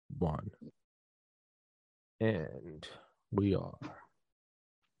1. And we are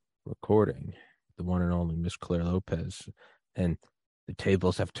recording the one and only Miss Clare Lopez. And the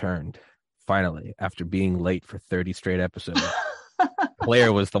tables have turned, finally, after being late for 30 straight episodes.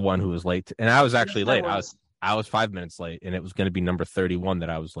 Claire was the one who was late. And I was actually late. I was 5 minutes late, and it was going to be number 31 that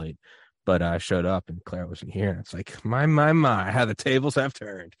I was late. But I showed up, and Claire wasn't here. And it's like, my, how the tables have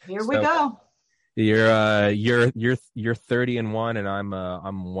turned. Here we go. You're 30 and 1, and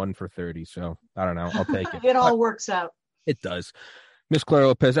I'm 1 for 30. So I don't know. I'll take it. It all works out. It does. Miss Clare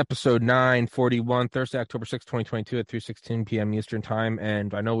Lopez, episode 941, Thursday, October 6th, 2022 at 3:16 p.m. Eastern time.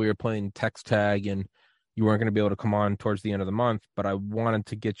 And I know we were playing text tag, and you weren't going to be able to come on towards the end of the month, but I wanted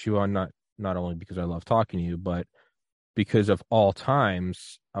to get you on not only because I love talking to you, but because of all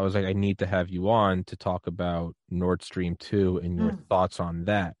times, I was like, I need to have you on to talk about Nordstream 2 and your thoughts on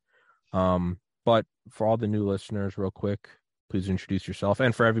that. But for all the new listeners, real quick, please introduce yourself.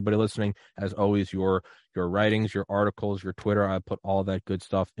 And for everybody listening, as always, your writings, your articles, your Twitter, I put all that good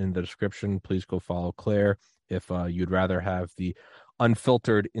stuff in the description. Please go follow Claire if you'd rather have the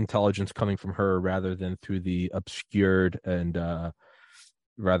unfiltered intelligence coming from her rather than through the obscured and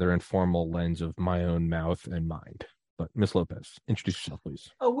rather informal lens of my own mouth and mind. But Miss Lopez, introduce yourself, please.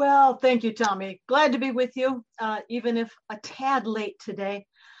 Oh, well, thank you, Tommy. Glad to be with you, even if a tad late today.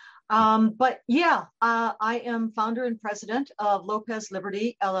 But yeah, I am founder and president of Lopez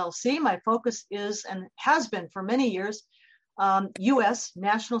Liberty, LLC. My focus is and has been for many years, U.S.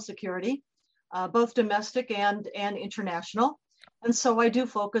 national security, both domestic and international. And so I do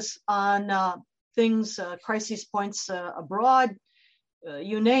focus on things, crisis points abroad,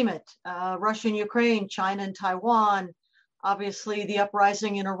 you name it, Russia and Ukraine, China and Taiwan, obviously the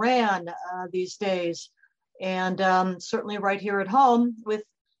uprising in Iran these days, and certainly right here at home with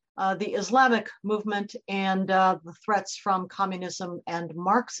the Islamic movement and the threats from communism and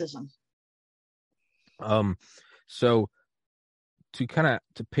Marxism. So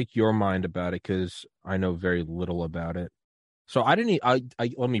to pick your mind about it, because I know very little about it. So I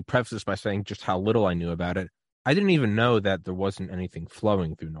let me preface this by saying just how little I knew about it. I didn't even know that there wasn't anything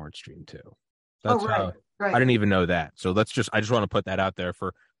flowing through Nordstream 2. That's right. I didn't even know that. So I just want to put that out there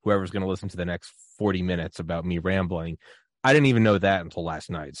for whoever's going to listen to the next 40 minutes about me rambling. I didn't even know that until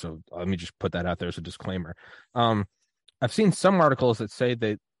last night. So let me just put that out there as a disclaimer. I've seen some articles that say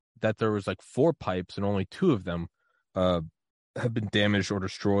that there was like 4 pipes and only 2 of them have been damaged or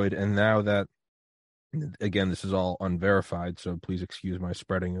destroyed. And now that, again, this is all unverified, so please excuse my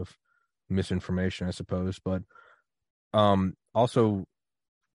spreading of misinformation, I suppose. But also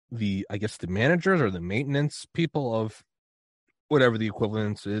the managers or the maintenance people of whatever the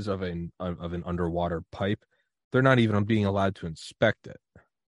equivalence is of an underwater pipe, they're not even being allowed to inspect it.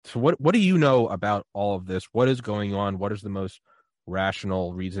 So what do you know about all of this? What is going on? What is the most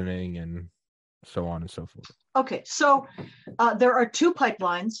rational reasoning, and so on and so forth? Okay, so there are 2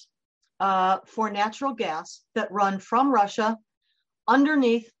 pipelines for natural gas that run from Russia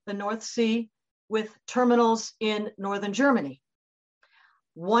underneath the North Sea with terminals in northern Germany.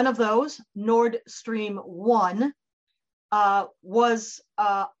 One of those, Nord Stream 1, was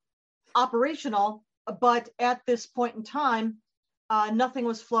operational, but at this point in time, nothing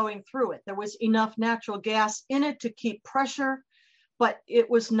was flowing through it. There was enough natural gas in it to keep pressure, but it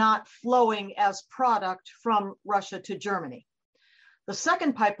was not flowing as product from Russia to Germany. The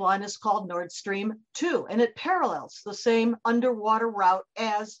second pipeline is called Nord Stream 2, and it parallels the same underwater route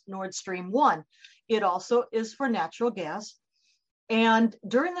as Nord Stream 1. It also is for natural gas. And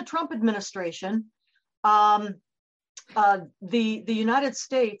during the Trump administration, the United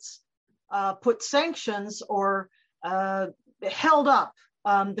States put sanctions or held up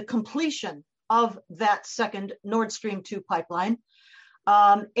the completion of that second Nord Stream 2 pipeline.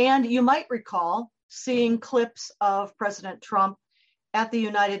 And you might recall seeing clips of President Trump at the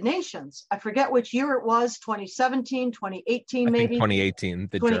United Nations. I forget which year it was, 2017, 2018, maybe? 2018,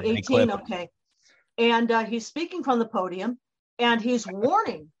 the 2018, Germany clip. Okay. And he's speaking from the podium, and he's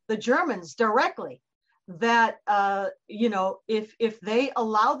warning the Germans directly that, if they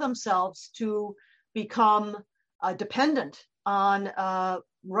allow themselves to become dependent on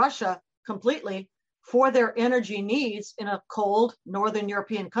Russia completely for their energy needs in a cold Northern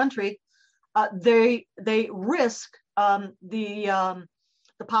European country, they risk the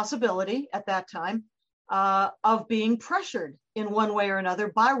possibility at that time of being pressured in one way or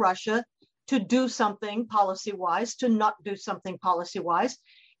another by Russia to do something policy-wise, to not do something policy-wise.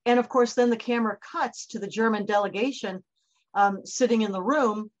 And of course, then the camera cuts to the German delegation sitting in the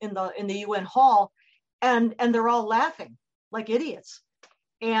room in the UN hall, and they're all laughing like idiots.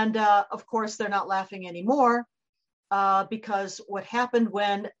 And of course, they're not laughing anymore. because what happened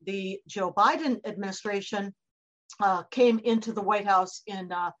when the Joe Biden administration came into the White House in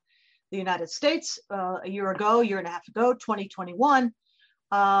the United States a year and a half ago, 2021,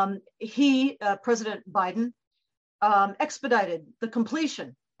 President Biden, expedited the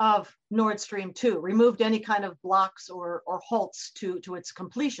completion of Nordstream 2, removed any kind of blocks or halts to its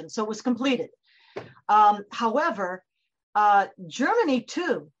completion. So it was completed. However, Germany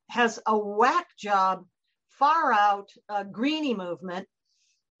too has a whack job, far out greenie movement,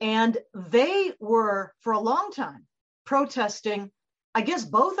 and they were for a long time protesting, I guess,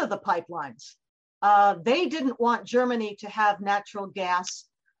 both of the pipelines. They didn't want Germany to have natural gas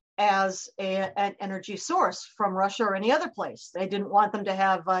as an energy source from Russia or any other place. They didn't want them to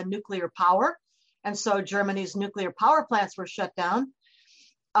have nuclear power. And so Germany's nuclear power plants were shut down.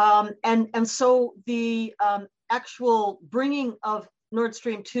 And so the actual bringing of Nord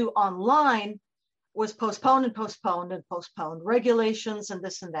Stream 2 online was postponed and postponed and postponed, regulations and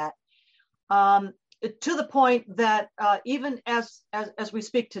this and that, to the point that even as we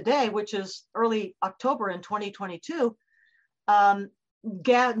speak today, which is early October in 2022,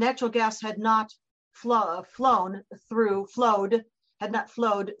 natural gas had not flowed through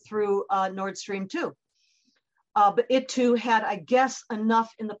Nord Stream 2. But it too had, I guess,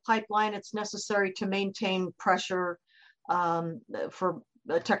 enough in the pipeline it's necessary to maintain pressure for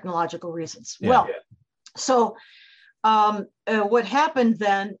technological reasons. Yeah. So what happened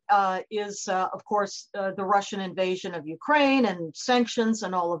then is, of course, the Russian invasion of Ukraine and sanctions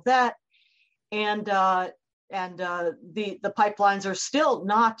and all of that. And the pipelines are still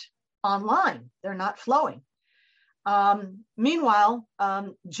not online. They're not flowing. Meanwhile,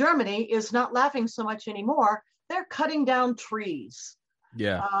 Germany is not laughing so much anymore. They're cutting down trees.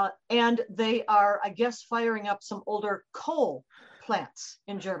 Yeah. And they are, I guess, firing up some older coal plants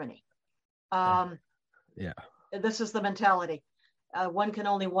in Germany. Yeah. This is the mentality. One can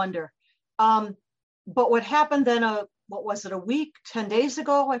only wonder. But what happened then, what was it, a week, 10 days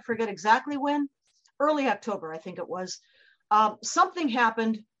ago? I forget exactly when. Early October, I think it was. Something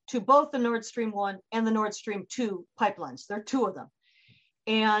happened to both the Nord Stream 1 and the Nord Stream 2 pipelines. There are two of them.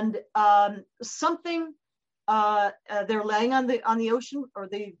 And something, they're laying on the ocean or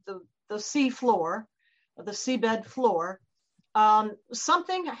the sea floor, the seabed floor.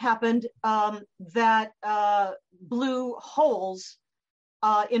 Something happened that blew holes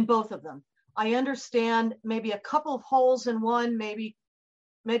in both of them. I understand maybe a couple of holes in one, maybe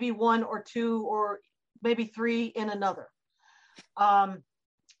one or two, or maybe three in another.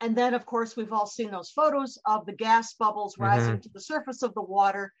 And then, of course, we've all seen those photos of the gas bubbles rising to the surface of the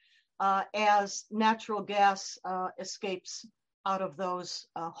water as natural gas escapes out of those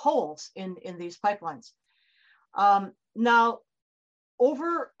holes in these pipelines. Now,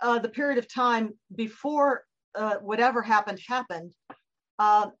 over the period of time before whatever happened,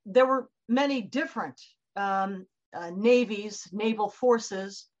 there were many different navies, naval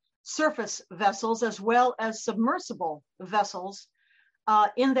forces, surface vessels, as well as submersible vessels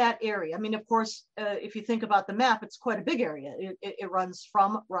in that area. I mean, of course, if you think about the map, it's quite a big area. It runs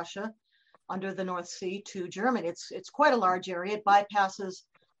from Russia under the North Sea to Germany. It's quite a large area. It bypasses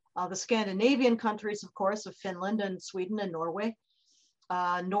the Scandinavian countries, of course, of Finland and Sweden and Norway,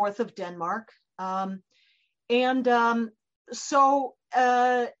 north of Denmark. So,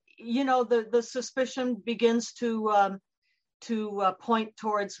 the suspicion begins to point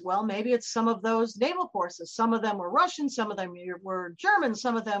towards, well, maybe it's some of those naval forces. Some of them were Russian, some of them were German,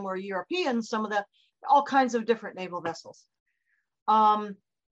 some of them were European, some of them, all kinds of different naval vessels. And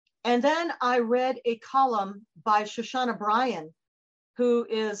then I read a column by Shoshana Bryan, who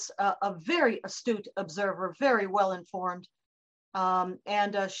is a very astute observer, very well informed.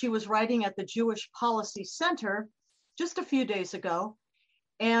 And she was writing at the Jewish Policy Center just a few days ago.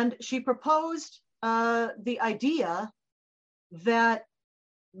 And she proposed the idea that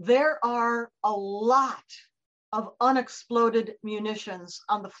there are a lot of unexploded munitions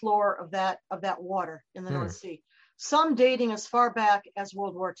on the floor of that water in the North Sea, some dating as far back as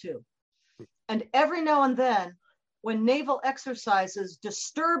World War II. And every now and then, when naval exercises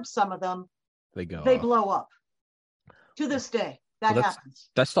disturb some of them, they blow up. To this day, that happens.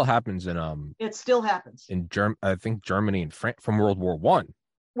 That still happens in It still happens in I think Germany and France from World War I.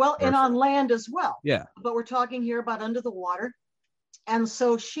 Well, and on land as well. Yeah. But we're talking here about under the water. And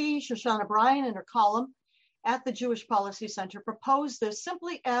so Shoshana Bryan, in her column at the Jewish Policy Center, proposed this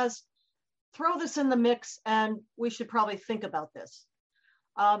simply as throw this in the mix and we should probably think about this.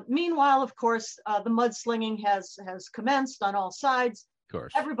 Meanwhile, of course, the mudslinging has commenced on all sides. Of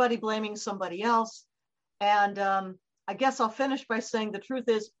course. Everybody blaming somebody else. And I guess I'll finish by saying the truth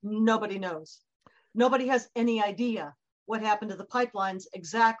is nobody knows. nobody has any idea what happened to the pipelines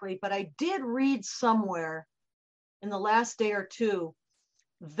exactly. But I did read somewhere in the last day or two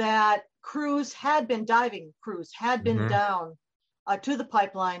that diving crews had been down to the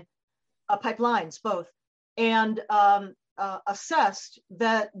pipelines both, and assessed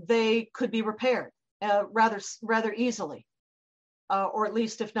that they could be repaired rather easily, or at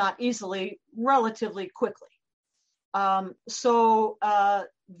least if not easily, relatively quickly. So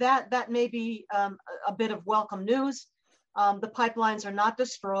that may be a bit of welcome news. The pipelines are not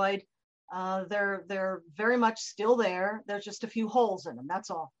destroyed. They're very much still there. There's just a few holes in them. That's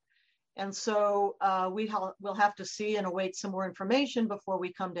all. And so we'll have to see and await some more information before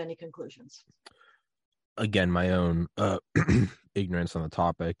we come to any conclusions. Again, my own ignorance on the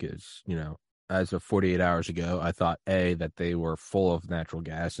topic is, as of 48 hours ago, I thought A, that they were full of natural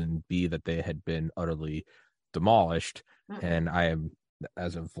gas, and B, that they had been utterly demolished. Mm-hmm. And I am,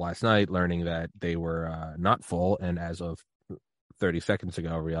 as of last night, learning that they were not full, and as of 30 seconds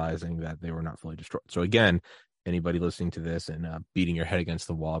ago, realizing that they were not fully destroyed. So again, anybody listening to this and beating your head against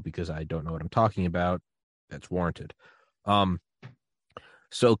the wall because I don't know what I'm talking about, that's warranted.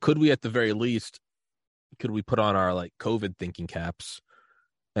 So could we, at the very least, could we put on our COVID thinking caps,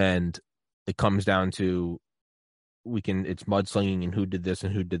 and it comes down to it's mudslinging and who did this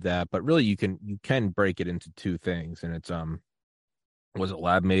and who did that, but really you can break it into two things, and it's was it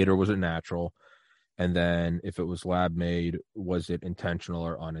lab made or was it natural? And then if it was lab made, was it intentional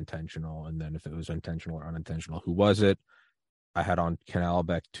or unintentional? And then if it was intentional or unintentional, who was it? I had on Canal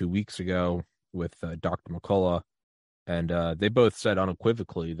Beck 2 weeks ago with Dr. McCullough, and they both said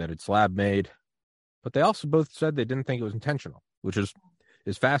unequivocally that it's lab made, but they also both said they didn't think it was intentional, which is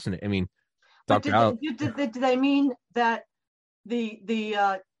fascinating. I mean, did they mean that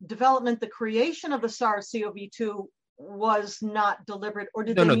the development, the creation of the SARS-CoV-2 was not deliberate, or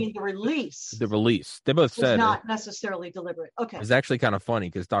did they mean the release? The release. They both said not necessarily deliberate. Okay. It's actually kind of funny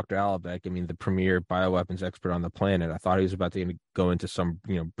because Dr. Alabek, the premier bioweapons expert on the planet, I thought he was about to go into some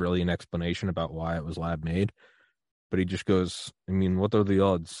brilliant explanation about why it was lab made, but he just goes, what are the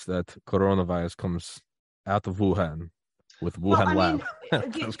odds that coronavirus comes out of Wuhan with Wuhan lab?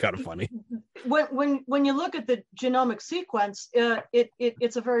 That was kind of funny. When you look at the genomic sequence,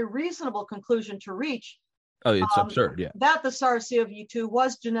 it's a very reasonable conclusion to reach. Oh, it's absurd, yeah. That the SARS-CoV-2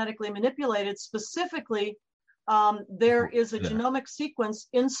 was genetically manipulated. Specifically, there is a genomic sequence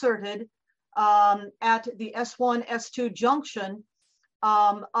inserted at the S1, S2 junction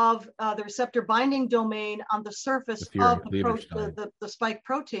of the receptor binding domain on the surface of the spike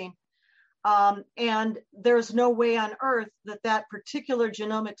protein. And there's no way on earth that particular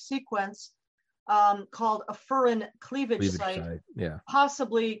genomic sequence called a furin cleavage site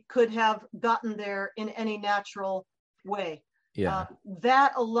possibly could have gotten there in any natural way.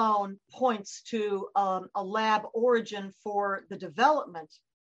 That alone points to a lab origin for the development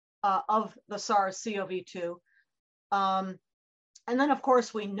of the SARS-CoV-2. And then, of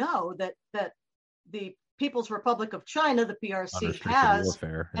course, we know that the People's Republic of China, the PRC, has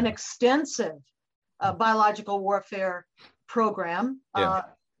an extensive biological warfare program,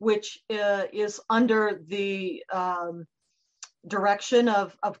 which is under the direction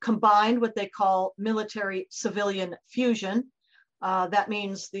of combined what they call military-civilian fusion. That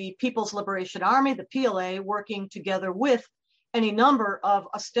means the People's Liberation Army, the PLA, working together with any number of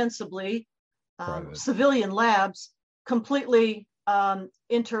ostensibly civilian labs, completely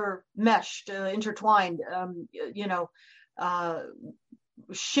intertwined,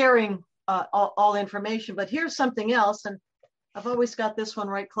 sharing all information. But here's something else, and I've always got this one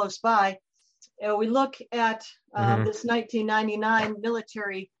right close by. We look at this 1999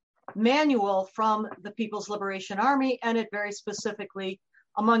 military manual from the People's Liberation Army, and it very specifically,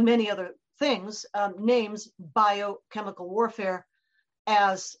 among many other things, names biochemical warfare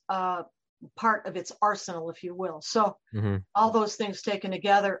as part of its arsenal, if you will. So all those things taken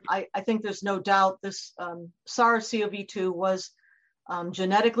together, I think there's no doubt this SARS-CoV-2 was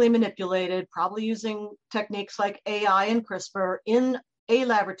genetically manipulated, probably using techniques like AI and CRISPR in a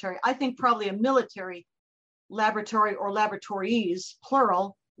laboratory. I think probably a military laboratory or laboratories,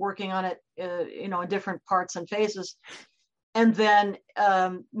 plural, working on it, in different parts and phases. And then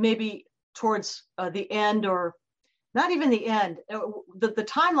maybe towards the end, or not even the end, the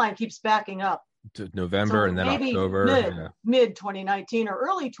timeline keeps backing up to November, so and then October, mid 2019 or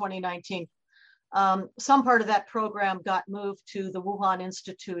early 2019. Some part of that program got moved to the Wuhan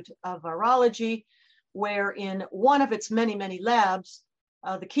Institute of Virology, where in one of its many, many labs,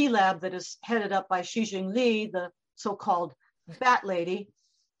 the key lab that is headed up by Xi Jinping, the so-called Bat Lady,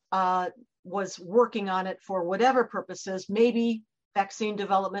 was working on it for whatever purposes, maybe vaccine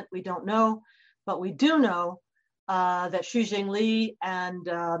development, we don't know. but we do know that Xu Jingli and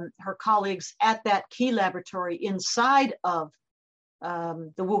her colleagues at that key laboratory inside of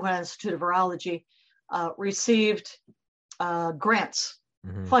the Wuhan Institute of Virology received grants,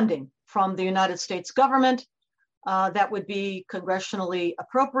 funding from the United States government that would be congressionally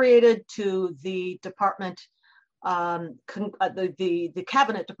appropriated to the department, the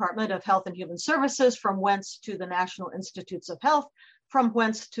Cabinet Department of Health and Human Services, from whence to the National Institutes of Health, from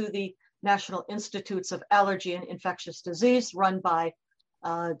whence to the National Institutes of Allergy and Infectious Disease, run by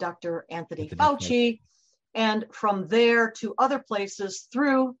Dr. Anthony Fauci, and from there to other places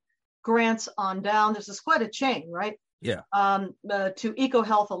through grants on down. This is quite a chain, right? Yeah. To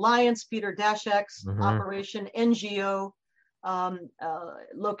EcoHealth Alliance, Peter Daszak's operation, NGO,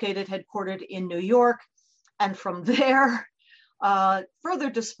 located, headquartered in New York. And from there, further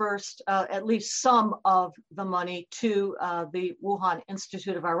dispersed at least some of the money to the Wuhan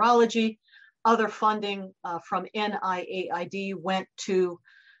Institute of Virology. Other funding from NIAID went to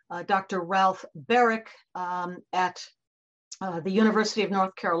Dr. Ralph Barrick at the University of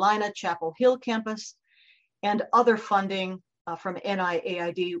North Carolina, Chapel Hill campus. And other funding from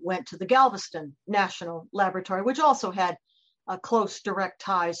NIAID went to the Galveston National Laboratory, which also had close direct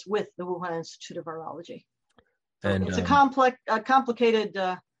ties with the Wuhan Institute of Virology. So and it's a complicated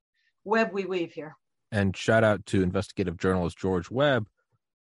web we weave here. And shout out to investigative journalist George Webb,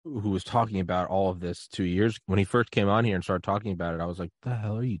 who was talking about all of this 2 years. When he first came on here and started talking about it, I was like, the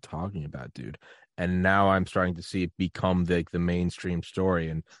hell are you talking about, dude? And now I'm starting to see it become the mainstream story.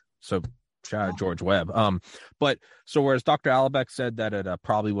 And so shout out George Webb. But so whereas Dr. Alibek said that it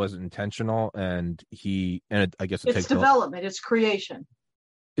probably wasn't intentional, and I guess it's development, it's creation.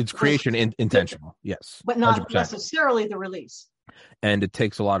 It's creation intentional, yes, but not 100%. Necessarily the release. And it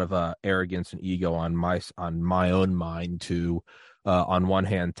takes a lot of arrogance and ego on my own mind to, on one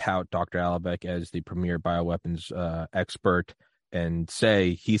hand, tout Dr. Alibek as the premier bioweapons expert and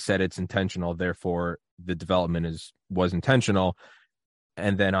say he said it's intentional, therefore the development was intentional,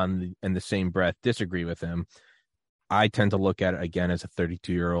 and then in the same breath disagree with him. I tend to look at it again as a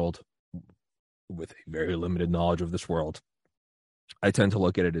 32-year-old with a very limited knowledge of this world. I tend to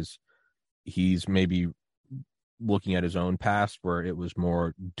look at it as he's maybe looking at his own past where it was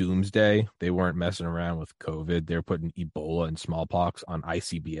more doomsday. They weren't messing around with COVID. They're putting Ebola and smallpox on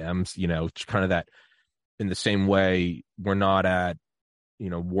ICBMs, it's kind of that. In the same way, we're not at,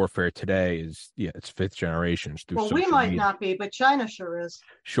 warfare today it's fifth generation. Well, we might not be, but China sure is.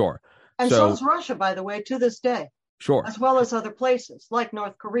 Sure. And so is Russia, by the way, to this day. Sure. As well as other places like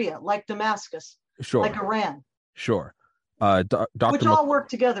North Korea, like Damascus, sure, like Iran. Sure. Which all work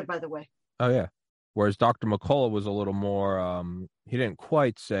together, by the way. Oh, yeah. Whereas Dr. McCullough was a little more, he didn't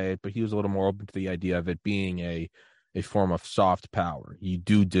quite say it, but he was a little more open to the idea of it being a form of soft power. You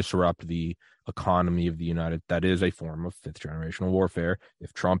do disrupt the economy of the United. That is a form of fifth generational warfare.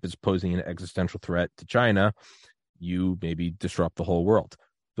 If Trump is posing an existential threat to China, you maybe disrupt the whole world.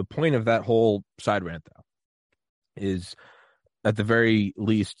 The point of that whole side rant, though, is at the very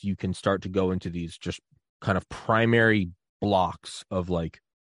least, you can start to go into these just kind of primary blocks of like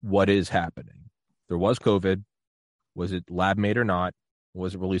what is happening. There was COVID. Was it lab made or not?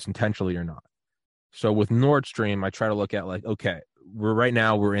 Was it released intentionally or not? So with Nordstream, I try to look at like, okay, we're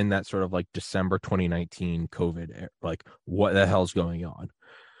in that sort of like December 2019 COVID, like what the hell's going on?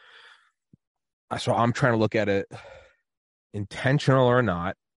 So I'm trying to look at it intentional or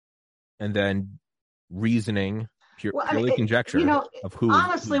not, and then reasoning, purely conjecture of who.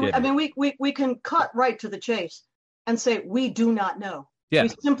 Honestly, who did it. we can cut right to the chase and say we do not know. Yeah. We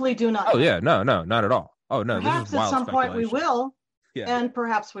simply do not. Oh yeah, no, not at all. Oh no, perhaps this is wild at some point we will, and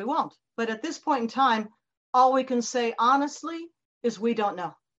perhaps we won't. But at this point in time, all we can say honestly is we don't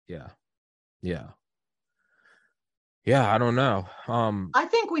know. Yeah. I don't know. I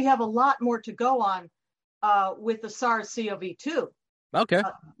think we have a lot more to go on with the SARS-CoV-2. Okay.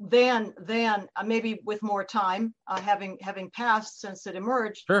 Than maybe with more time, having passed since it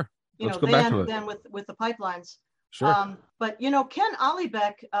emerged. Sure. Let's go back to it. Than with the pipelines. Sure. But Ken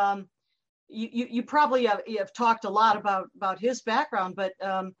Alibek, you probably have talked a lot about his background, but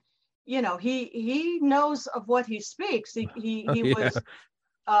he knows of what he speaks. He was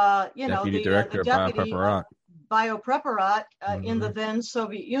Deputy Director the deputy of Biopreparat in the then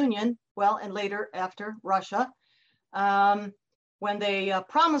Soviet Union, and later after Russia. When they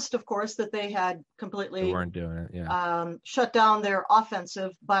promised, of course, that they had completely they weren't doing it, shut down their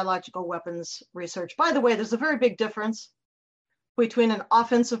offensive biological weapons research. By the way, there's a very big difference between an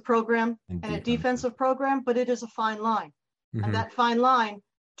offensive program and a defensive program, but it is a fine line. Mm-hmm. And that fine line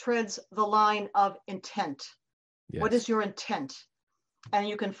treads the line of intent. Yes. What is your intent? and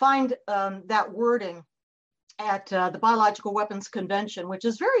you can find that wording at the Biological Weapons Convention, which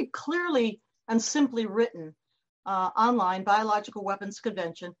is very clearly and simply written online, Biological Weapons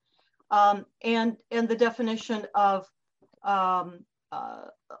Convention, and the definition of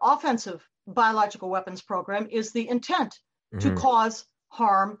offensive biological weapons program is the intent to cause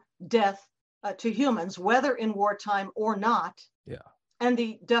harm, death to humans, whether in wartime or not. Yeah. And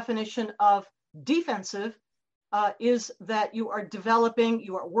the definition of defensive is that you are developing,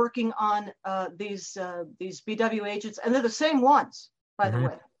 you are working on these BW agents, and they're the same ones, by the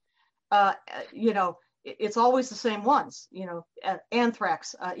way. You know, it's always the same ones. You know,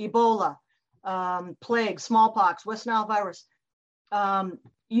 anthrax, Ebola, plague, smallpox, West Nile virus.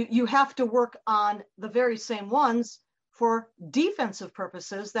 You have to work on the very same ones for defensive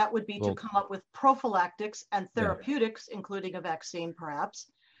purposes. That would be to come up with prophylactics and therapeutics, including a vaccine, perhaps.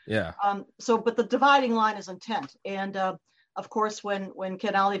 Yeah. So, but the dividing line is intent. And of course, when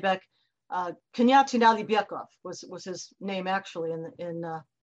Ken Alibek, Kenyatin Alibekov was his name actually in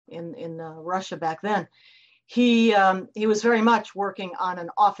Russia back then, he was very much working on an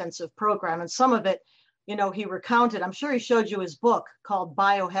offensive program, and some of it, you know, he recounted. I'm sure he showed you his book called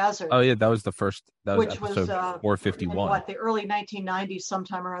Biohazard. Oh yeah, that was the first. That was which episode was 451. The early 1990s,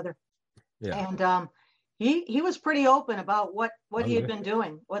 sometime or other. Yeah. And he was pretty open about what he had been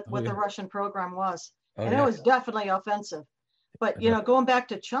doing, what the Russian program was, and it was definitely offensive. But you know, going back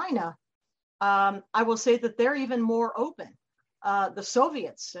to China, I will say that they're even more open. The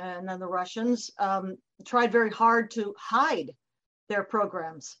Soviets and then the Russians tried very hard to hide their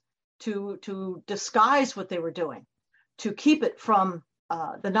programs, to disguise what they were doing, to keep it from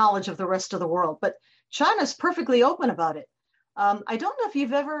the knowledge of the rest of the world. But China's perfectly open about it. I don't know if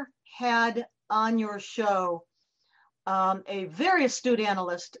you've ever had on your show a very astute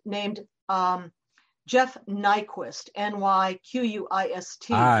analyst named Jeff Nyquist,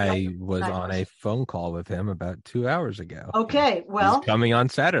 Nyquist. I was on a phone call with him about 2 hours ago. Okay, well, he's coming on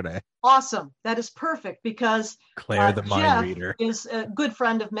Saturday. Awesome. That is perfect, because Claire, the mind Jeff reader, is a good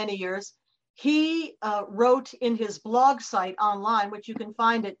friend of many years. He wrote in his blog site online, which you can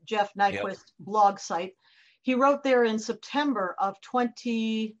find at Jeff Nyquist blog site. He wrote there in September of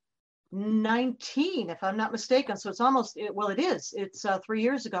 2019, if I'm not mistaken. So it's almost, well, it is. It's 3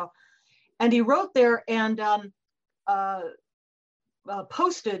 years ago. And he wrote there and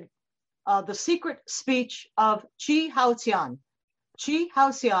posted the secret speech of Chi Haotian. Chi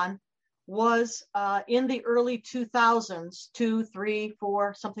Haotian was in the early 2000s, 2, 3,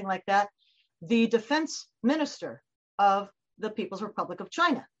 4, something like that, the defense minister of the People's Republic of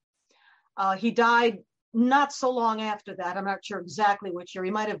China. He died not so long after that. I'm not sure exactly which year.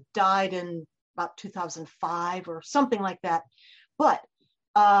 He might have died in about 2005 or something like that. But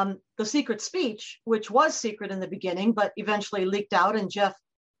the secret speech, which was secret in the beginning, but eventually leaked out, and Jeff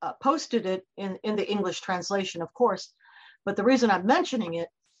posted it in the English translation, of course. But the reason I'm mentioning it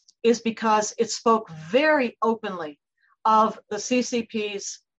is because it spoke very openly of the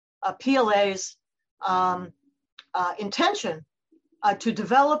CCP's, PLA's intention to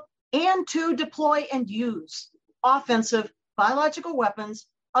develop and to deploy and use offensive biological weapons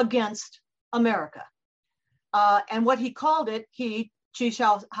against America. And what he called it, Chi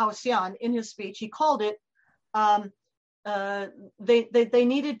Haotian, in his speech, he called it, they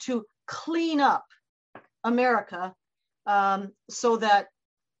needed to clean up America so that,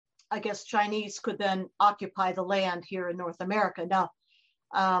 I guess, Chinese could then occupy the land here in North America. Now,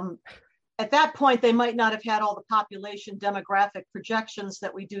 at that point, they might not have had all the population demographic projections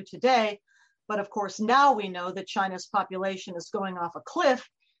that we do today. But of course, now we know that China's population is going off a cliff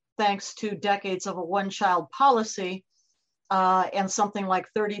thanks to decades of a one-child policy and something like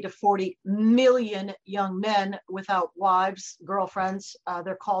 30 to 40 million young men without wives, girlfriends.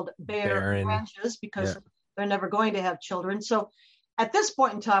 They're called bare branches because they're never going to have children. So at this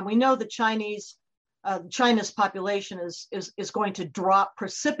point in time, we know that China's population is going to drop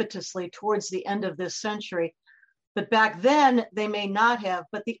precipitously towards the end of this century. But back then, they may not have.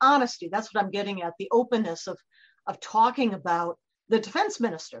 But the honesty, that's what I'm getting at, the openness of talking about the defense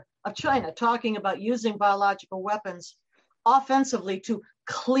minister of China, talking about using biological weapons offensively to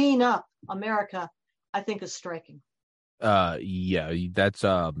clean up America, I think is striking. Yeah, that's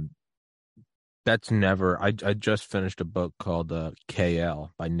never. I just finished a book called KL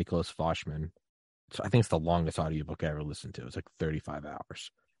by Nicholas Foshman. So I think it's the longest audiobook I ever listened to. It's like 35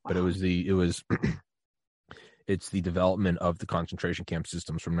 hours. But it was it's the development of the concentration camp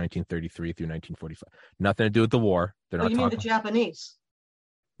systems from 1933 through 1945. Nothing to do with the war. They're not you mean the Japanese?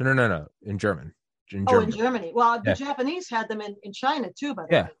 No. In German. In Germany. Well, the Japanese had them in China too, by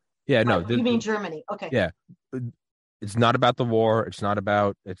the way. Yeah, no. You mean Germany? Okay. Yeah. It's not about the war. It's not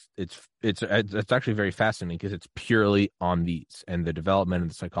about it's actually very fascinating because it's purely on these and the development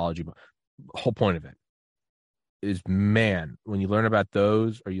and the psychology. But the whole point of it is, man, when you learn about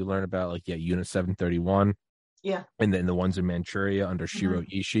those, or you learn about like Unit 731, Yeah. and then the ones in Manchuria under Shiro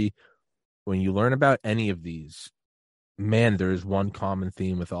Mm-hmm. Ishii, when you learn about any of these, man, there is one common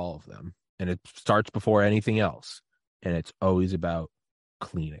theme with all of them, and it starts before anything else, and it's always about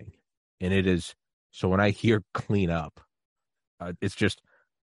cleaning. And it is, so when I hear clean up, it's just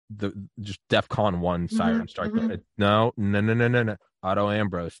DEFCON 1 Mm-hmm. siren start. Mm-hmm. No, no, no, no, no, no. Otto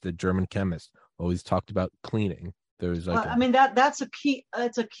Ambros, the German chemist, always talked about cleaning. There's like I mean, that's a key.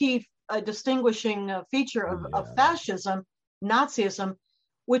 It's a key distinguishing feature of yeah. fascism, Nazism,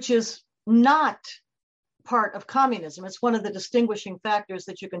 which is not part of communism. It's one of the distinguishing factors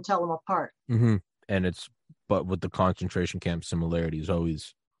that you can tell them apart. Mm-hmm. And it's, but with the concentration camp similarity is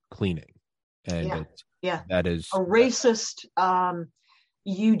always cleaning, and Yeah, it's yeah. that is A racist,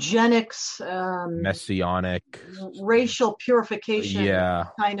 eugenics, messianic. racial purification Yeah,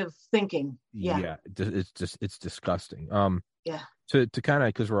 kind of thinking. Yeah, yeah. It's just it's disgusting. yeah. To kind of,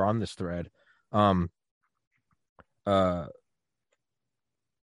 because we're on this thread, um, uh,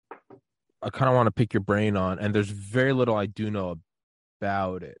 I kind of want to pick your brain on, and there's very little I do know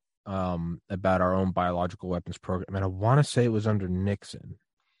about it, about our own biological weapons program, and I want to say it was under Nixon.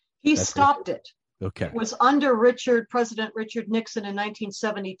 He That's it. stopped it. Okay. It was under President Richard Nixon in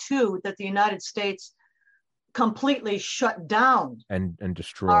 1972 that the United States completely shut down And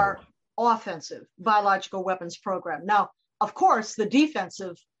destroyed. our offensive biological weapons program. Now, of course, the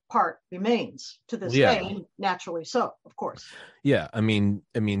defensive part remains to this day, and naturally so, of course. Yeah, I mean,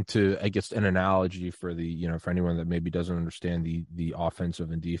 to, I guess, an analogy for the, for anyone that maybe doesn't understand the offensive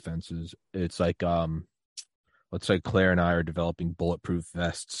and defenses, it's like, let's say Claire and I are developing bulletproof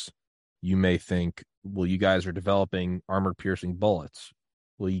vests. You may think, well, you guys are developing armor piercing bullets.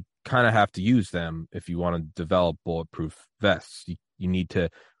 Well, you kind of have to use them if you want to develop bulletproof vests. You need to,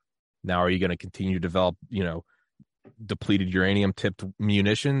 now, are you going to continue to develop, depleted uranium tipped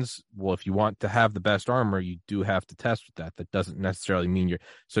munitions? Well, if you want to have the best armor, you do have to test with that. That doesn't necessarily mean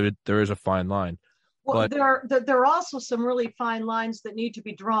there is a fine line. Well, But there are also some really fine lines that need to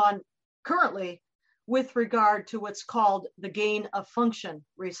be drawn currently with regard to what's called the gain of function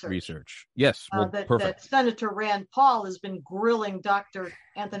research. Yes, well, perfect. That Senator Rand Paul has been grilling Dr.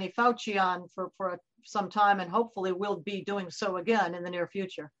 Anthony Fauci on for some time, and hopefully will be doing so again in the near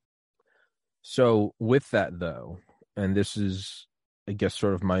future. So with that, though, and this is, I guess,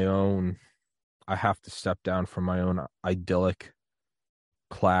 sort of my own, I have to step down from my own idyllic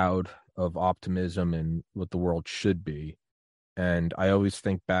cloud of optimism and what the world should be. And I always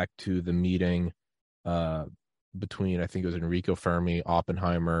think back to the meeting between, I think it was Enrico Fermi,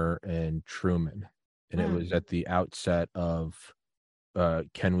 Oppenheimer, and Truman. And it was at the outset of,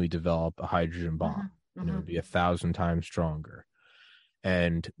 can we develop a hydrogen bomb? And it would be 1,000 times stronger.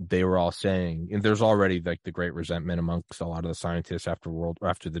 And they were all saying, and there's already like the great resentment amongst a lot of the scientists after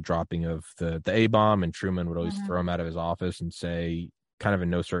the dropping of the A bomb, and Truman would always throw him out of his office and say, kind of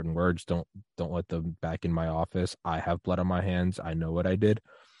in no certain words, don't let them back in my office. I have blood on my hands. I know what I did.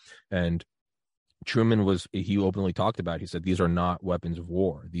 And Truman he openly talked about it. He said, these are not weapons of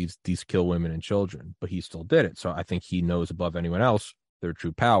war. These kill women and children, but he still did it. So I think he knows above anyone else their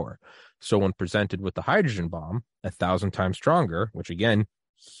true power. So when presented with the hydrogen bomb, 1,000 times stronger, which again,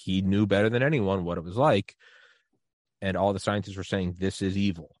 he knew better than anyone what it was like. And all the scientists were saying, this is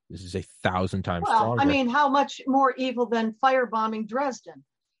evil. This is 1,000 times stronger. I mean, how much more evil than firebombing Dresden?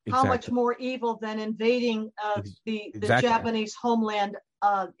 Exactly. How much more evil than invading the Japanese homeland,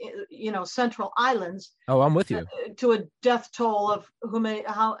 Central Islands? Oh, I'm with you. To a death toll of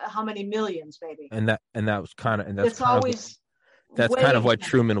how many millions, maybe? And that was kind of, and that's always. That's kind of what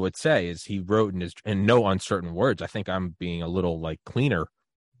Truman would say, is he wrote in no uncertain words. I think I'm being a little like cleaner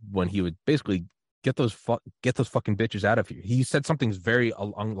when he would basically get those fucking bitches out of here. He said something very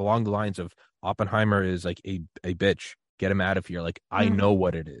along the lines of, Oppenheimer is like a bitch. Get him out of here. Like, I know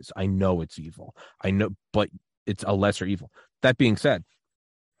what it is. I know it's evil. I know, but it's a lesser evil. That being said,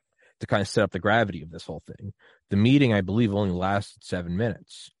 to kind of set up the gravity of this whole thing, the meeting, I believe, only lasted 7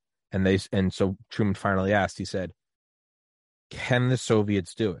 minutes. And so Truman finally asked, he said, can the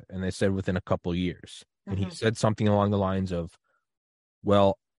Soviets do it? And they said within a couple of years. And he said something along the lines of,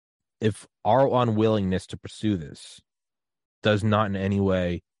 well, if our unwillingness to pursue this does not in any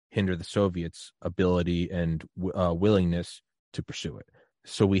way hinder the Soviets' ability and willingness to pursue it,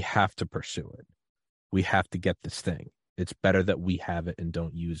 so we have to pursue it. We have to get this thing. It's better that we have it and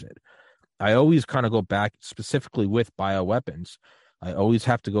don't use it. I always kind of go back specifically with bioweapons. I always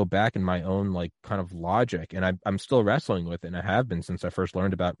have to go back in my own like kind of logic, and I'm still wrestling with it, and I have been since I first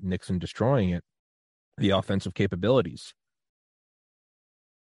learned about Nixon destroying it, the offensive capabilities.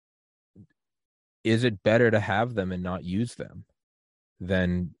 Is it better to have them and not use them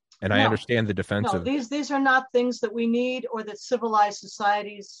than? And I No, understand the no, defensive. these are not things that we need or that civilized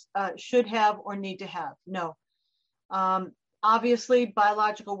societies should have or need to have. No. Obviously,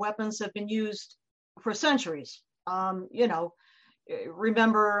 biological weapons have been used for centuries.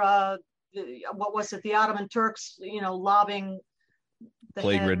 Remember what was it? The Ottoman Turks, lobbing the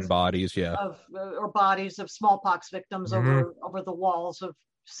Plague-ridden heads bodies, yeah. of or bodies of smallpox victims Hmm. over the walls of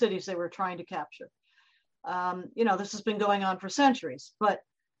cities they were trying to capture. This has been going on for centuries, but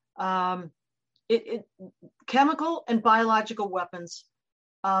um, chemical and biological weapons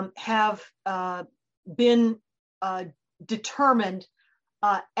have been determined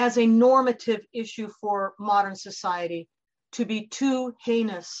as a normative issue for modern society to be too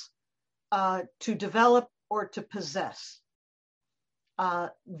heinous to develop or to possess.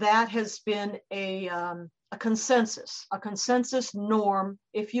 That has been a consensus norm,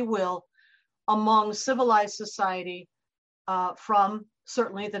 if you will, among civilized society from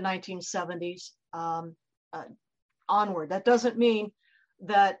certainly the 1970s onward. That doesn't mean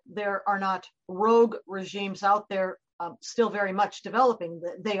that there are not rogue regimes out there still very much developing.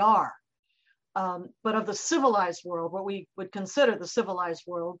 They are. But of the civilized world, what we would consider the civilized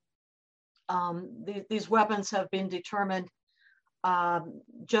world, these weapons have been determined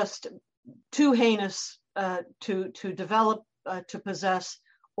just too heinous to develop, to possess,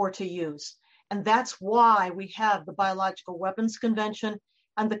 or to use. And that's why we have the Biological Weapons Convention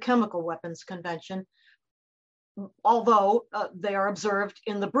and the Chemical Weapons Convention, although they are observed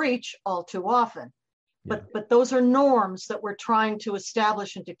in the breach all too often. Yeah. But those are norms that we're trying to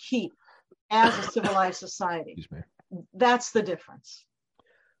establish and to keep as a civilized society. Excuse me. That's the difference.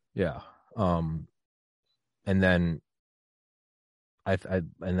 Yeah. And then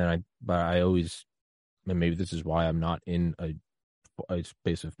but I always, and maybe this is why I'm not in a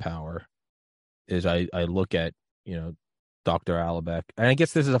space of power, is I look at, Dr. Albeck, and I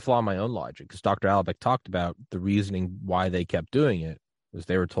guess this is a flaw in my own logic, because Dr. Albeck talked about the reasoning why they kept doing it was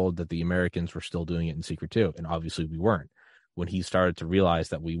they were told that the Americans were still doing it in secret too, and obviously we weren't. When he started to realize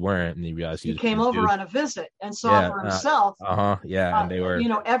that we weren't, and he realized he came over on a visit and saw for himself, and they were,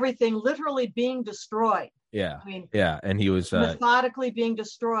 everything literally being destroyed. Yeah. I mean, yeah. And he was methodically being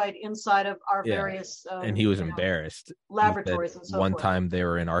destroyed inside of our various and he was embarrassed. Laboratories and so one forth. time they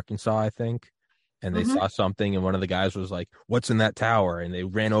were in Arkansas, I think, and they saw something, and one of the guys was like, "What's in that tower?" And they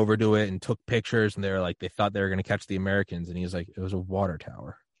ran over to it and took pictures, and they were like, they thought they were going to catch the Americans, and he was like, "It was a water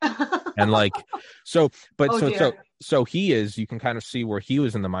tower." And like, so he is, you can kind of see where he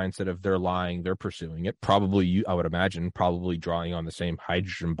was in the mindset of they're lying, they're pursuing it. Probably, I would imagine, probably drawing on the same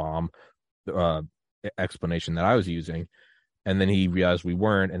hydrogen bomb explanation that I was using. And then he realized we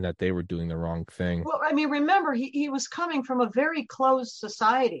weren't, and that they were doing the wrong thing. Well, I mean, remember, he was coming from a very closed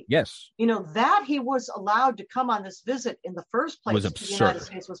society. Yes. That he was allowed to come on this visit in the first place to the United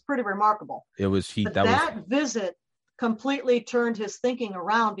States was pretty remarkable. It was that visit completely turned his thinking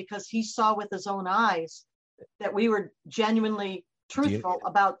around, because he saw with his own eyes that we were genuinely truthful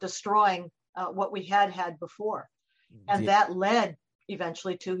about destroying what we had before. And that led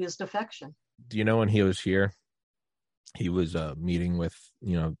eventually to his defection. Do you know when he was here? He was meeting with,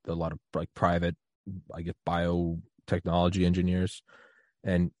 a lot of like private, I guess, biotechnology engineers.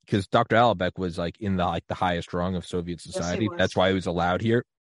 And because Dr. Albeck was like in the highest rung of Soviet society. Yes, that's why he was allowed here.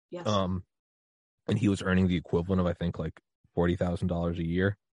 Yes. And he was earning the equivalent of, I think, like $40,000 a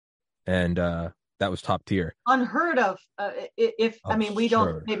year. And that was top tier. Unheard of. We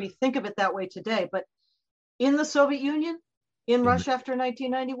don't maybe think of it that way today, but in the Soviet Union, in Russia after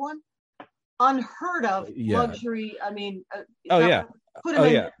 1991, unheard of luxury. I mean, put him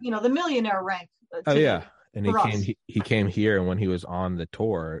in, the millionaire rank. Today, and he came here, and when he was on the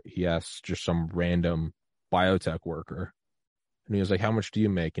tour, he asked just some random biotech worker, and he was like, "How much do you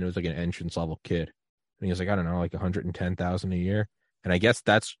make?" And it was like an entrance level kid, and he was like, "I don't know, like 110,000 a year." And I guess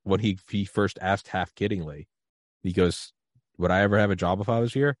that's what he first asked, half kiddingly. He goes, "Would I ever have a job if I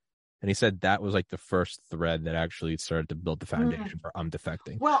was here?" And he said that was like the first thread that actually started to build the foundation for I'm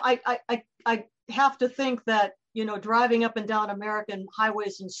defecting. Well, I have to think that, driving up and down American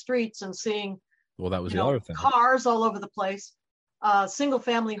highways and streets and seeing, that was the other thing. Cars all over the place, single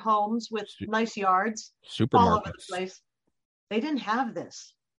family homes with nice yards, supermarkets all over the place. They didn't have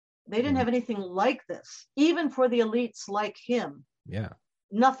this. They didn't have anything like this, even for the elites like him. Yeah.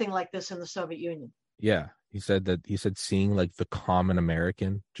 Nothing like this in the Soviet Union. Yeah. He said seeing like the common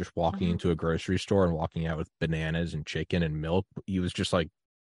American just walking Mhm. into a grocery store and walking out with bananas and chicken and milk, he was just like,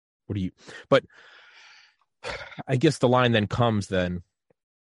 what do you, but I guess the line then comes then,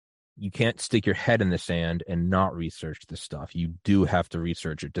 you can't stick your head in the sand and not research this stuff. You do have to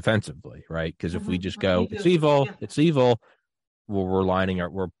research it defensively, right? Because if we just You go, do. Yeah. it's evil,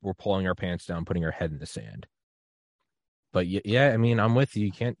 well, we're pulling our pants down, putting our head in the sand. But yeah, I mean, I'm with you.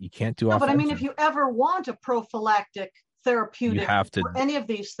 You can't do No, but I mean, if offensive. you ever want a prophylactic You therapeutic have to, for any of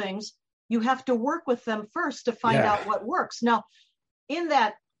these things, you have to work with them first to find yeah. out what works. Now, in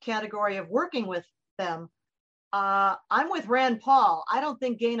that category of working with them, I'm with Rand Paul. I don't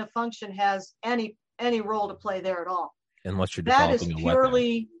think gain of function has any role to play there at all. Unless you're That is developing a weapon,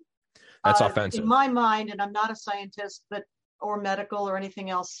 purely, that's in offensive. my mind, and I'm not a scientist, but or medical or anything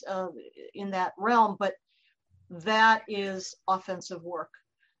else in that realm, but that is offensive work.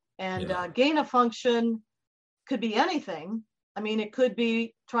 And Yeah, gain of function could be anything. I mean, it could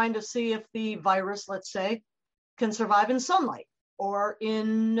be trying to see if the virus, let's say, can survive in sunlight or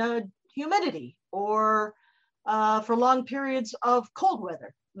in humidity or for long periods of cold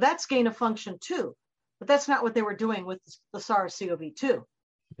weather. That's gain of function too. But that's not what they were doing with the SARS-CoV-2.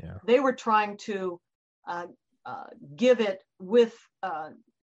 yeah, They were trying to uh, give it with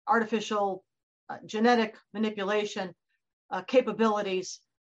artificial genetic manipulation capabilities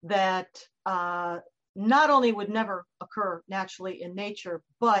that not only would never occur naturally in nature,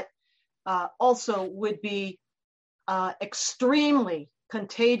 but also would be extremely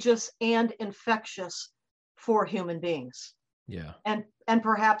contagious and infectious for human beings, yeah, and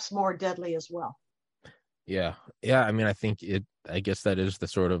perhaps more deadly as well. yeah, yeah. I mean, I guess that is the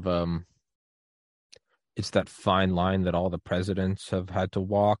sort of it's that fine line that all the presidents have had to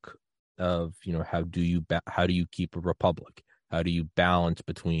walk of, how do you keep a republic? How do you balance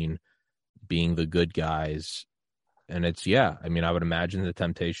between being the good guys? And I mean, I would imagine the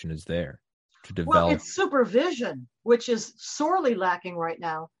temptation is there to Well, develop. it's supervision, which is sorely lacking right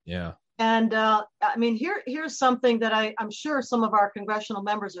now. Yeah, And I mean, here's something that I'm sure some of our congressional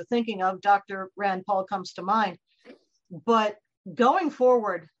members are thinking of. Dr. Rand Paul comes to mind. But going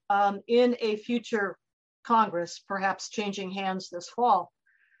forward in a future Congress, perhaps changing hands this fall,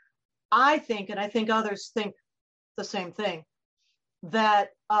 I think, and I think others think the same thing, that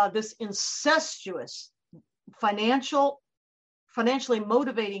this incestuous financially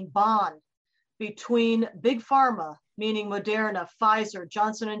motivating bond between big pharma, meaning Moderna, Pfizer,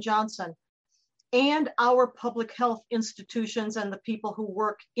 Johnson and Johnson, and our public health institutions and the people who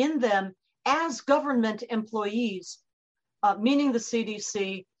work in them as government employees, meaning the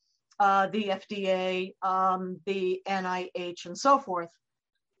CDC, the FDA, the NIH, and so forth.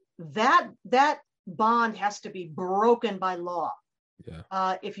 That bond has to be broken by law.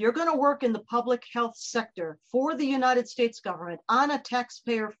 yeah, If you're going to work in the public health sector for the United States government on a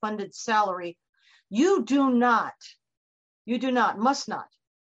taxpayer-funded salary, you must not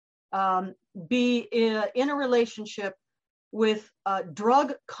be in a relationship with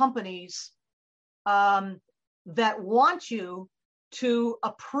drug companies that want you to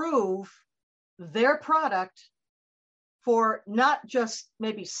approve their product for not just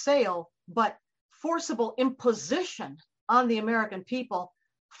maybe sale, but forcible imposition on the American people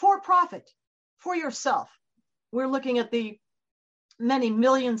for profit, for yourself. We're looking at the many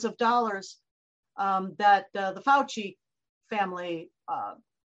millions of dollars that the Fauci family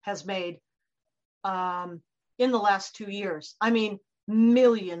has made in the last 2 years. I mean,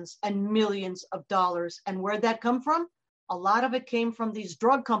 millions and millions of dollars. And where'd that come from? A lot of it came from these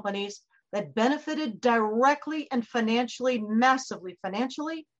drug companies that benefited directly and financially, massively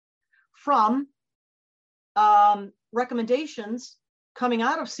financially, from recommendations coming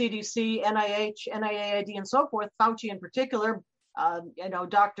out of CDC, NIH, NIAID, and so forth, Fauci in particular,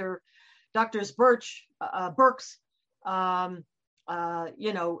 Doctors Birx,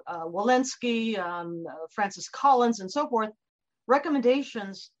 Walensky, Francis Collins, and so forth,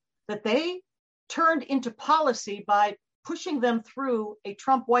 recommendations that they turned into policy by pushing them through a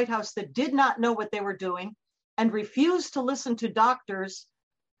Trump White House that did not know what they were doing and refused to listen to doctors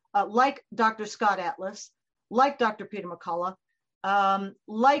like Dr. Scott Atlas, like Dr. Peter McCullough,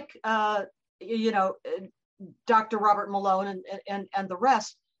 like Dr. Robert Malone and the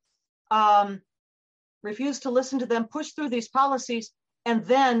rest, refused to listen to them, push through these policies, and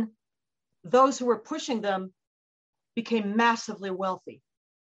then those who were pushing them became massively wealthy.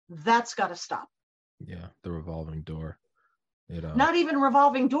 That's got to stop. yeah. The revolving door. Not even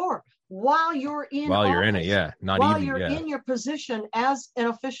revolving door. While you're in While office, you're in it, yeah. Not while even, you're yeah. in your position as an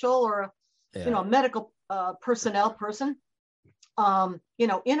official or a medical personnel person,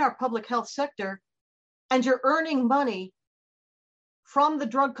 in our public health sector, and you're earning money from the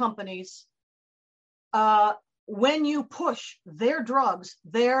drug companies when you push their drugs,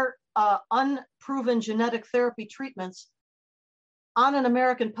 their unproven genetic therapy treatments on an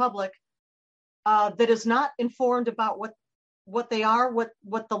American public that is not informed about what they are,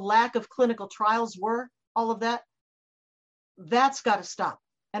 what the lack of clinical trials were, all of that, that's got to stop.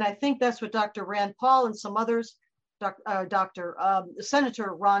 And I think that's what Dr. Rand Paul and some others,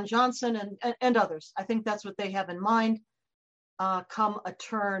 Senator Ron Johnson and others, I think that's what they have in mind come a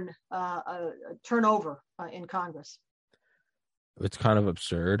turnover in Congress. It's kind of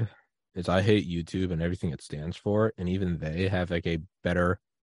absurd. I hate YouTube and everything it stands for, and even they have like a better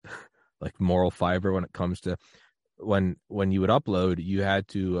like moral fiber when it comes to when you would upload, you had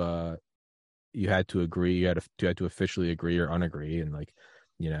to agree, you had to officially agree or unagree, and like,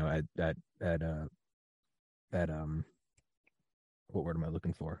 you know, at what word am I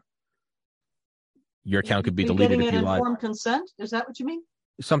looking for? Your account could be deleted if you lied. Informed consent? Is that what you mean?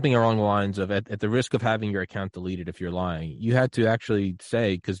 Something along the lines of at the risk of having your account deleted if you're lying. You had to actually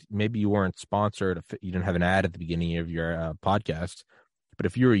say, because maybe you weren't sponsored, you didn't have an ad at the beginning of your podcast, but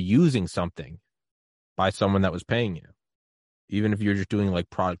if you were using something by someone that was paying you, even if you're just doing like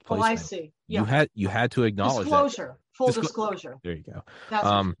product placement, I see. Yeah. you had to acknowledge disclosure, that. full disclosure. There you go.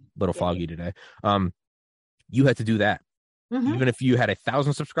 That's little foggy today. You had to do that. Mm-hmm. Even if you had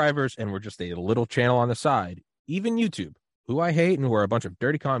 1,000 subscribers and were just a little channel on the side, even YouTube, who I hate and who are a bunch of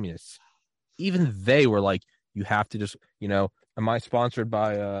dirty communists, even they were like, you have to just, you know, am I sponsored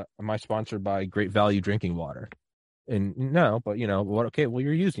by Great Value Drinking Water? And no, but you know what? Okay, well,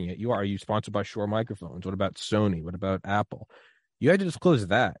 you're using it. Are you sponsored by Shure microphones? What about Sony? What about Apple? You had to disclose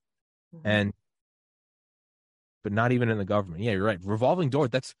that, but not even in the government. Yeah, you're right. Revolving door.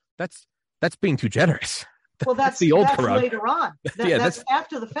 That's being too generous. Well, that's the old that's later on. That's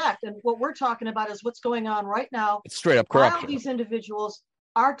after the fact. And what we're talking about is what's going on right now. It's straight up corruption. While these individuals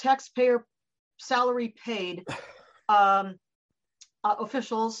are taxpayer salary paid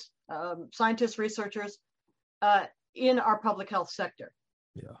officials, scientists, researchers in our public health sector.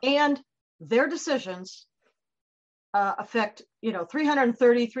 Yeah. And their decisions affect,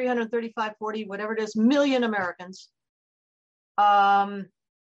 330, 335, 40, whatever it is, million Americans.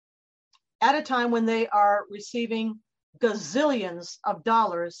 At a time when they are receiving gazillions of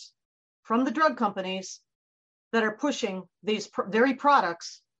dollars from the drug companies that are pushing these very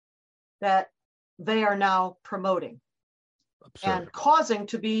products that they are now promoting. Absurd. And causing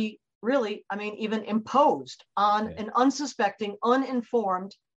to be really, even imposed on an unsuspecting,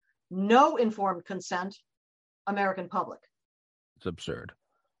 uninformed, no informed consent American public. It's absurd.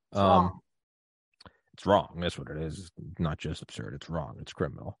 It's wrong. It's wrong. That's what it is. It's not just absurd. It's wrong. It's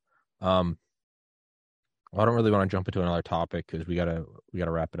criminal. I don't really want to jump into another topic because we gotta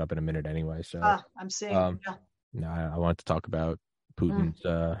wrap it up in a minute anyway. So I'm seeing. No, I want to talk about Putin's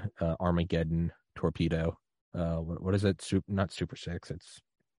Armageddon torpedo. What is it? Not Super 6. It's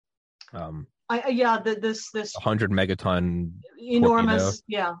this 100 megaton enormous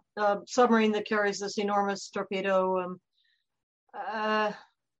torpedo. Submarine that carries this enormous torpedo.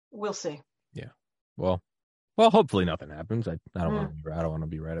 We'll see. Yeah. Well, hopefully nothing happens. I don't want to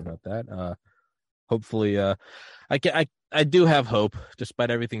be right about that. Hopefully, I do have hope, despite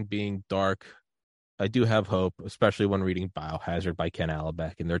everything being dark. I do have hope, especially when reading Biohazard by Ken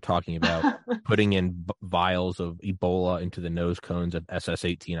Alabek, and they're talking about putting in vials of Ebola into the nose cones of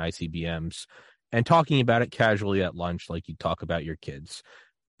SS-18 ICBMs and talking about it casually at lunch like you talk about your kids.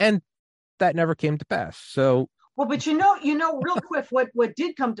 And that never came to pass. So, well, but real quick, what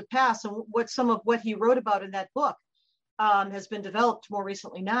did come to pass and what some of what he wrote about in that book has been developed more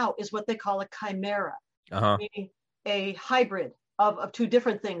recently now is what they call a chimera, meaning a hybrid of two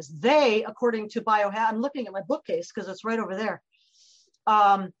different things. They, according to Biohazard, I'm looking at my bookcase because it's right over there.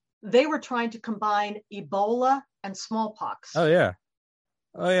 They were trying to combine Ebola and smallpox. Oh yeah.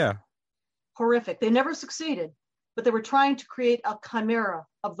 Horrific. They never succeeded, but they were trying to create a chimera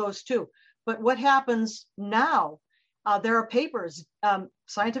of those two. But what happens now, there are papers,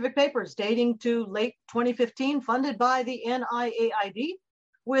 scientific papers dating to late 2015, funded by the NIAID,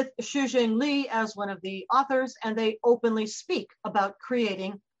 with Shujing Li as one of the authors, and they openly speak about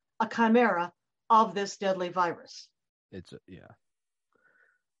creating a chimera of this deadly virus.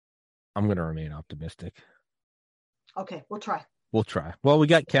 I'm going to remain optimistic. Okay, we'll try. Well, we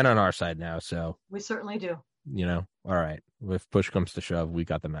got Ken on our side now, so. We certainly do. All right. If push comes to shove, we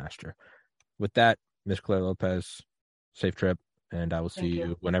got the master. With that, Miss Clare Lopez, safe trip, and I will see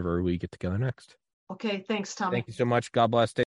you whenever we get together next. Okay, thanks, Tommy. Thank you so much. God bless.